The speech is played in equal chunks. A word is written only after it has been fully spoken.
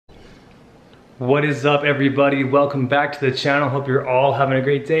What is up, everybody? Welcome back to the channel. Hope you're all having a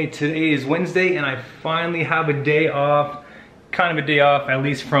great day. Today is Wednesday and I finally have a day off, kind of a day off, at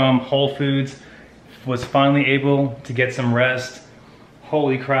least from Whole Foods. Was finally able to get some rest.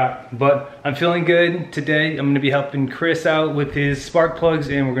 Holy crap. But I'm feeling good today. I'm gonna be helping Chris out with his spark plugs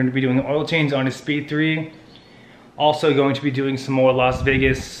and we're gonna be doing an oil change on his Speed 3. Also going to be doing some more Las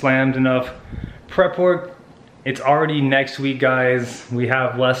Vegas slammed enough prep work. It's already next week, guys. We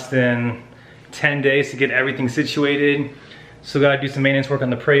have less than 10 days to get everything situated. Still gotta do some maintenance work on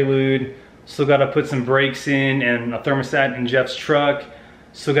the Prelude. Still gotta put some brakes in and a thermostat in Jeff's truck.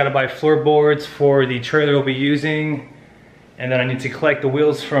 Still gotta buy floorboards for the trailer we'll be using. And then I need to collect the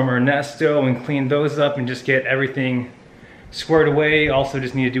wheels from Ernesto and clean those up and just get everything squared away. Also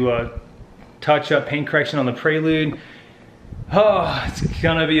just need to do a touch-up paint correction on the Prelude. Oh, it's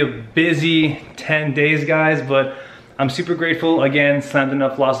gonna be a busy 10 days, guys, but I'm super grateful. Again, Slammed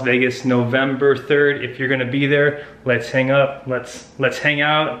Enough Las Vegas, November 3rd. If you're gonna be there, let's hang up, let's hang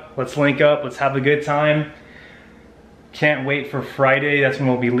out, let's link up, let's have a good time. Can't wait for Friday. That's when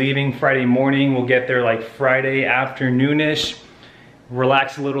we'll be leaving. Friday morning. We'll get there like Friday afternoonish.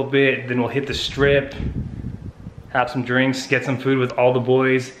 Relax a little bit, then we'll hit the strip, have some drinks, get some food with all the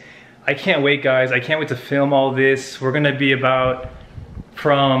boys. I can't wait, guys. I can't wait to film all this. We're gonna be about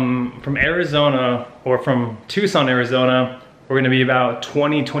from Arizona, or from Tucson, Arizona, we're gonna be about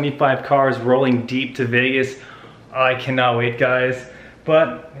 20-25 cars rolling deep to Vegas. I cannot wait, guys.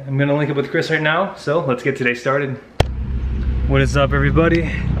 But I'm gonna link up with Chris right now, so let's get today started. What is up,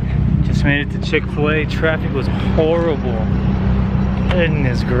 everybody? Just made it to Chick-fil-A. Traffic was horrible.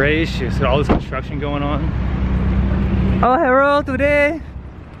 Goodness gracious, all this construction going on. Oh, hello today.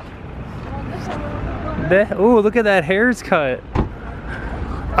 Oh, look at that hair's cut.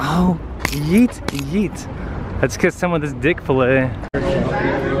 Oh, yeet, yeet. Let's get some of this dick fillet.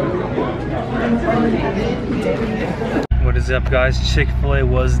 What is up, guys? Chick-fil-A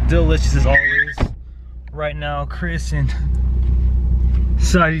was delicious as always. Right now, Chris and...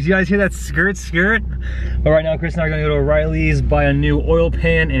 Sorry, did you guys hear that skirt? But right now, Chris and I are gonna go to O'Reilly's, buy a new oil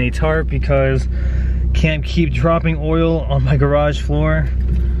pan and a tarp because can't keep dropping oil on my garage floor.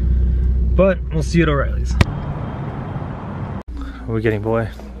 But we'll see you at O'Reilly's. What are we getting, boy?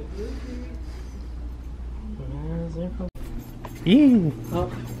 Yee.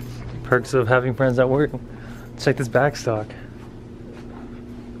 Oh. Perks of having friends at work. Check this back stock.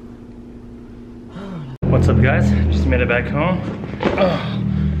 What's up, guys? Just made it back home. Oh.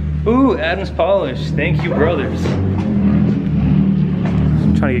 Ooh, Adam's polish. Thank you, brothers.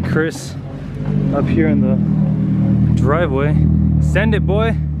 I'm trying to get Chris up here in the driveway. Send it,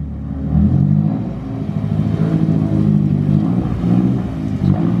 boy.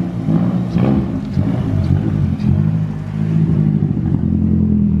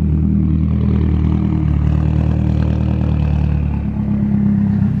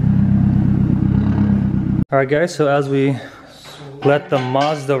 Alright, guys, so as we let the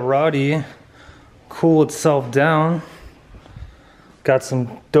Mazda Rowdy cool itself down, got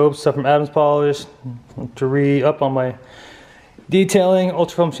some dope stuff from Adam's Polish to re-up on my detailing,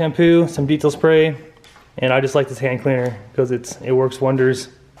 ultra foam shampoo, some detail spray, and I just like this hand cleaner because it works wonders.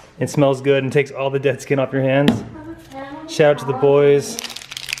 It smells good and takes all the dead skin off your hands. Shout out to the boys.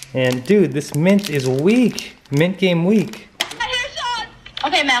 And dude, this mint is weak. Mint game weak.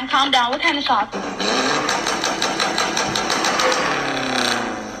 Okay, ma'am, calm down. What kind of shot?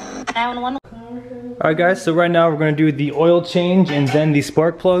 911. Alright, guys, so right now we're going to do the oil change and then the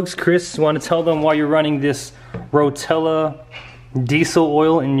spark plugs. Chris, you want to tell them why you're running this Rotella diesel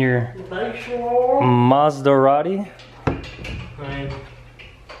oil in your Maserati? I mean,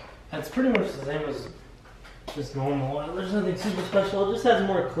 that's pretty much the same as just normal oil. There's nothing super special. It just has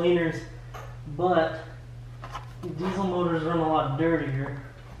more cleaners, but diesel motors run a lot dirtier.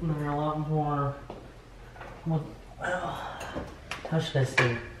 They're a lot more, well, how should I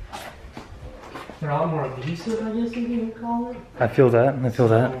say? They're a lot more abusive, I guess you could call it. I feel that.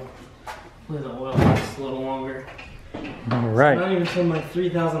 Hopefully the oil lasts a little longer. Alright. Not even to my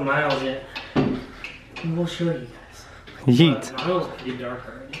 3,000 miles yet. We'll show you guys. Yeet. But the oil's pretty dark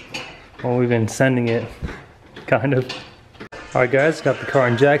already. Well, we've been sending it, kind of. Alright, guys, got the car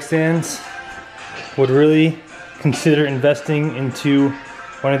in jack stands. Would really consider investing into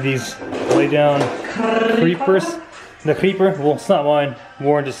one of these lay down creepers. The creeper, well, it's not mine.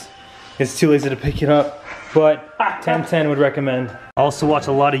 Warren just is too lazy to pick it up, but 1010 would recommend. I also watch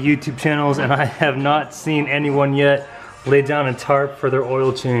a lot of YouTube channels and I have not seen anyone yet lay down a tarp for their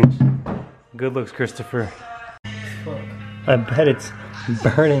oil change. Good looks, Christopher. I bet it's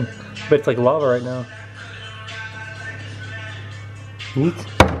burning, but it's like lava right now. Yeet.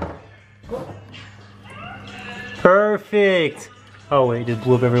 Perfect. Oh wait, it just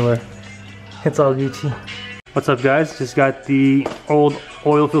blew up everywhere. It's all Gucci. What's up guys? Just got the old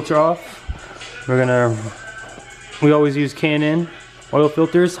oil filter off. We always use K&N oil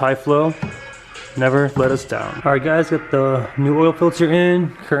filters, high flow. Never let us down. All right guys, got the new oil filter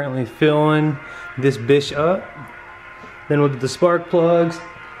in. Currently filling this bish up. Then we'll do the spark plugs,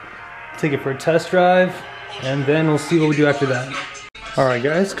 take it for a test drive, and then we'll see what we do after that. All right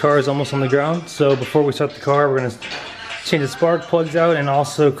guys, car is almost on the ground. So before we start the car, we're gonna change the spark plugs out and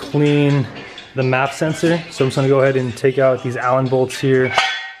also clean the map sensor. So I'm just gonna go ahead and take out these Allen bolts here,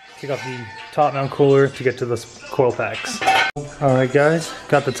 take out the top mount cooler to get to the coil packs. All right guys,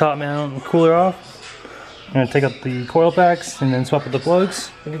 got the top mount cooler off. I'm gonna take out the coil packs and then swap with the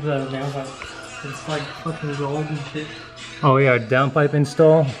plugs. Look at the downpipe. It's like fucking gold and shit. Oh yeah, downpipe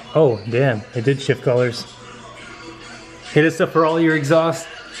install. Oh damn, it did shift colors. Hit this up for all your exhaust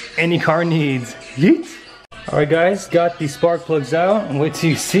any car needs. Yeet. All right guys, got the spark plugs out and wait till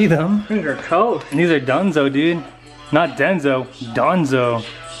you see them. They're cold. And these are Dunzo, dude. Not Denzo, Dunzo.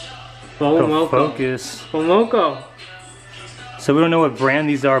 Focus. Fomoco. So we don't know what brand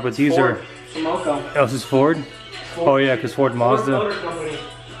these are, but these Ford. are. Fomoco. Oh, this is Ford? Oh yeah, because Ford Mazda. Motor Company.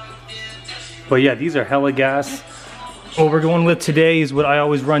 But yeah, these are hella gas. What we're going with today is what I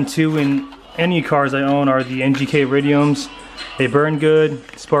always run to in any cars I own are the NGK Iridiums. They burn good,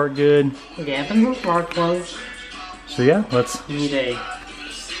 spark good. Gap in the spark plugs. So yeah, let's. You need a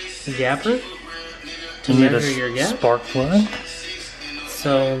gapper to You need measure your a gap. spark plug.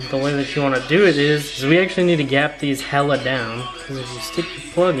 So the way that you want to do it is we actually need to gap these hella down. Because if you stick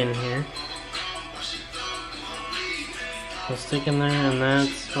your plug in here, it'll stick in there, and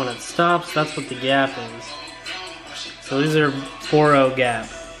that's when it stops. That's what the gap is. So these are 4.0 gap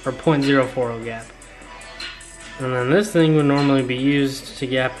or 0.040 gap. And then this thing would normally be used to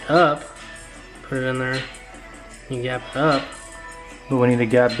gap it up. Put it in there. You gap it up. But we need a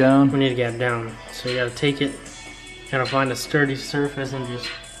gap down. We need to gap down. So you gotta take it, gotta find a sturdy surface and just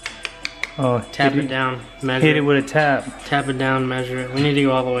tap it down, measure Hit it with a tap. Tap it down, measure it. We need to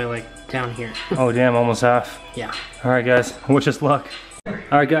go all the way like down here. Oh damn, almost half. Yeah. Alright guys, wish us luck.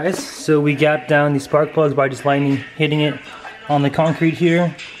 Alright guys, so we gapped down these spark plugs by just hitting it on the concrete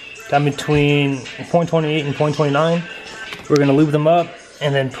here. Down between 0.28 and 0.29. We're gonna lube them up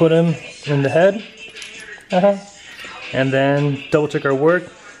and then put them in the head. And then double check our work.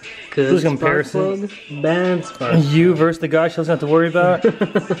 Who's comparison? Bad spark. You versus the guy she doesn't have to worry about.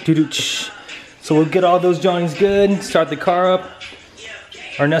 So we'll get all those Johnnies good, start the car up.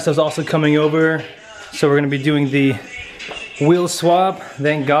 Ernesto's also coming over. So we're gonna be doing the wheel swap,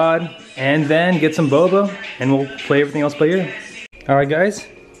 thank God, and then get some boba, and we'll play everything else by ear. All right guys,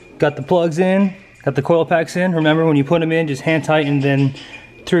 got the plugs in, got the coil packs in. Remember when you put them in, just hand tighten, then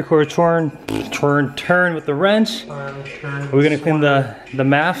 3/4 turn with the wrench. We're gonna clean the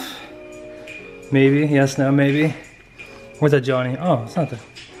MAF. Maybe, yes, no, maybe. Where's that Johnny? Oh, it's not there.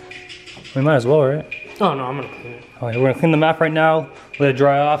 We might as well, right? Oh no, I'm gonna clean it. All right, we're gonna clean the MAF right now, let it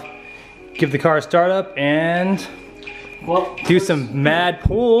dry off, give the car a start up, and do some mad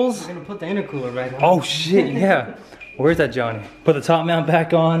pulls. We're gonna put the intercooler back on. Oh shit, yeah. Where's that Johnny? Put the top mount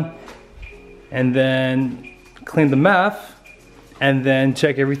back on, and then clean the MAF, and then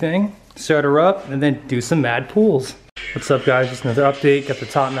check everything, start her up, and then do some mad pulls. What's up guys, just another update. Got the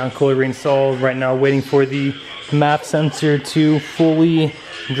top mount cooler reinstalled. Right now waiting for the MAP sensor to fully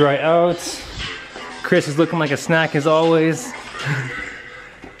dry out. Chris is looking like a snack as always.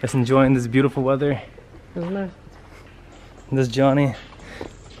 Just enjoying this beautiful weather. Isn't nice. This Johnny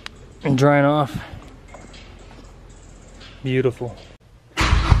drying off. Beautiful.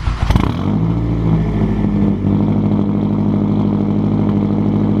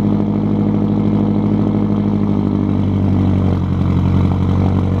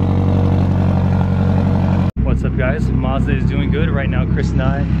 What's up guys? Mazda is doing good right now. Chris and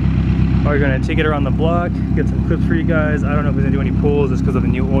I are gonna take it around the block, get some clips for you guys. I don't know if we're gonna do any pulls just because of the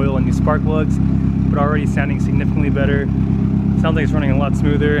new oil and new spark plugs, but already sounding significantly better. Sounds like it's running a lot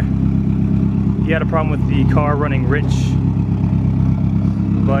smoother. He had a problem with the car running rich,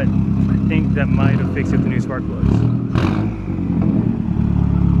 but I think that might have fixed it with the new spark plugs.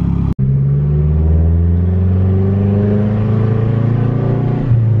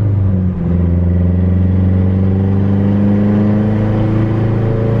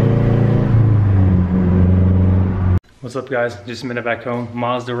 What's up guys, just a minute back home.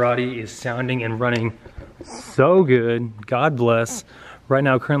 Maserati is sounding and running so good, God bless. Right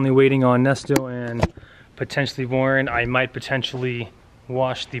now currently waiting on Nesto and potentially Warren. I might potentially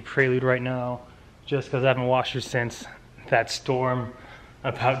wash the Prelude right now just because I haven't washed her since that storm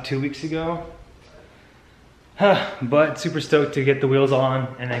about 2 weeks ago. But super stoked to get the wheels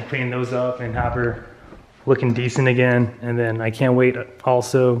on and then clean those up and have her looking decent again. And then I can't wait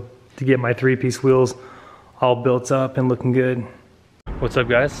also to get my 3-piece wheels all built up and looking good. What's up,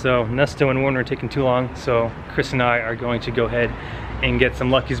 guys? So Nesto and Warner are taking too long, so Chris and I are going to go ahead and get some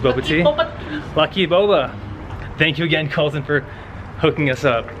Lucky's boba tea. Lucky Boba. Thank you again, Colton, for hooking us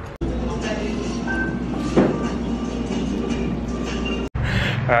up.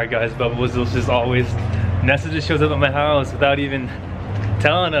 Alright guys, Bubba was delicious as always. Nesta just shows up at my house without even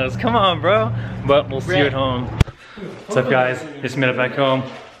telling us. Come on, bro. But we'll see you at home. What's up, guys? Just made it back home.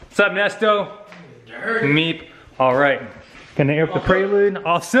 What's up, Nesto? Meep. Alright. Gonna air up the Prelude.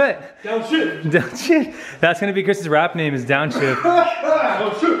 Offset. Downshift. Downshift. That's gonna be Chris's rap name, is Downshift.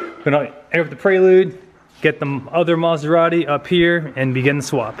 Gonna air up the Prelude, get the other Maserati up here, and begin the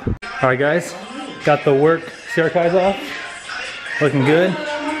swap. Alright guys, got the work CRKs off. Looking good.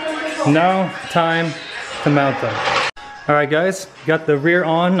 Now, time to mount them. Alright guys, got the rear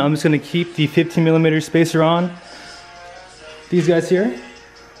on. I'm just gonna keep the 15mm spacer on. These guys here,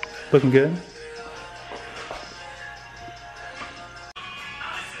 looking good.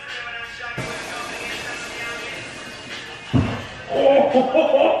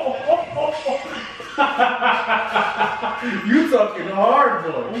 You talking hard,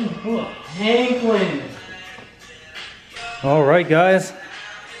 boy. Hanklin. All right, guys,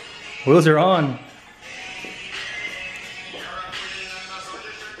 wheels are on.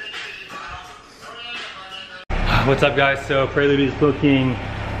 What's up, guys? So Prelude is looking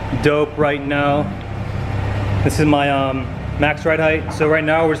dope right now. This is my max ride height. So right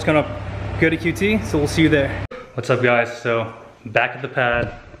now we're just gonna go to QT, so we'll see you there. What's up, guys? So back at the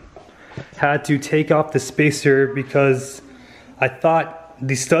pad. Had to take off the spacer because I thought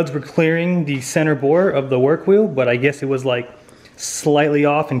the studs were clearing the center bore of the work wheel, but I guess it was like slightly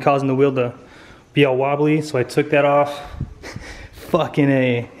off and causing the wheel to be all wobbly, so I took that off. Fucking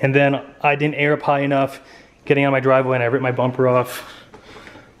A. And then I didn't air up high enough getting on my driveway and I ripped my bumper off.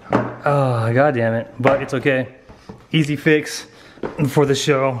 Oh, god damn it. But it's okay. Easy fix for the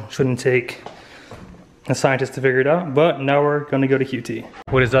show. Shouldn't take a scientist to figure it out, but now we're gonna go to QT.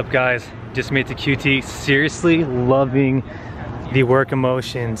 What is up, guys? Just made it to QT. Seriously loving the work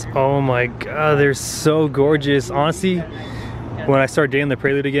emotions. Oh my god, they're so gorgeous. Honestly, when I start dating the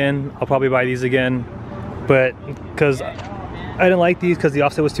Prelude again, I'll probably buy these again. But because I didn't like these because the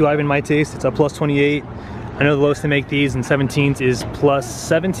offset was too high in my taste. It's a plus 28. I know the lowest they make these in 17s is plus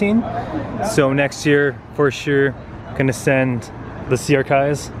 17. So next year, for sure, gonna send the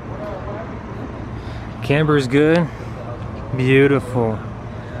CRKs. Camber is good. Beautiful.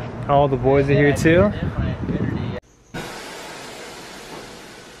 All the boys are here too.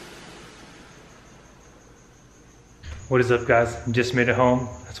 What is up, guys? Just made it home.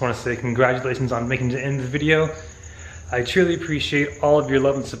 I just want to say congratulations on making it to the end of the video. I truly appreciate all of your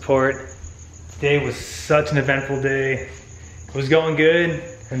love and support. Today was such an eventful day. It was going good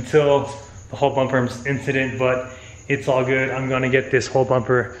until the whole bumper incident, but it's all good. I'm gonna get this whole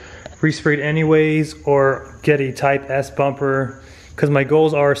bumper resprayed anyways, or get a Type S bumper, because my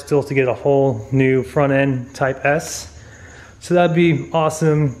goals are still to get a whole new front end Type S. So that'd be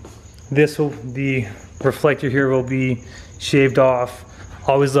awesome. The reflector here will be shaved off.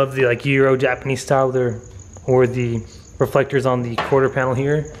 Always love the like Euro Japanese style there, or the reflectors on the quarter panel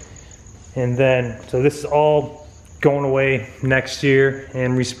here. And then, so this is all going away next year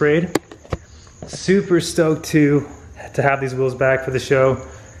and resprayed. Super stoked to have these wheels back for the show.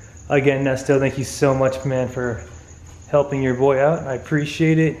 Again, Nesto, thank you so much, man, for helping your boy out. I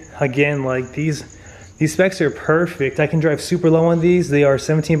appreciate it. Again, like these specs are perfect. I can drive super low on these. They are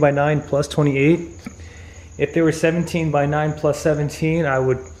 17 by 9 plus 28. If they were 17 by 9 plus 17, I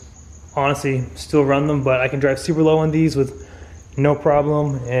would honestly still run them, but I can drive super low on these with no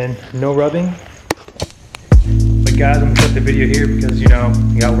problem and no rubbing. But guys, I'm gonna cut the video here because, you know,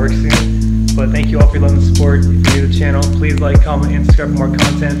 I got work soon. But thank you all for your love and support. If you're new to the channel, please like, comment, and subscribe for more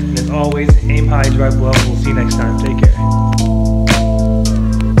content. And as always, aim high, drive low. We'll see you next time. Take care.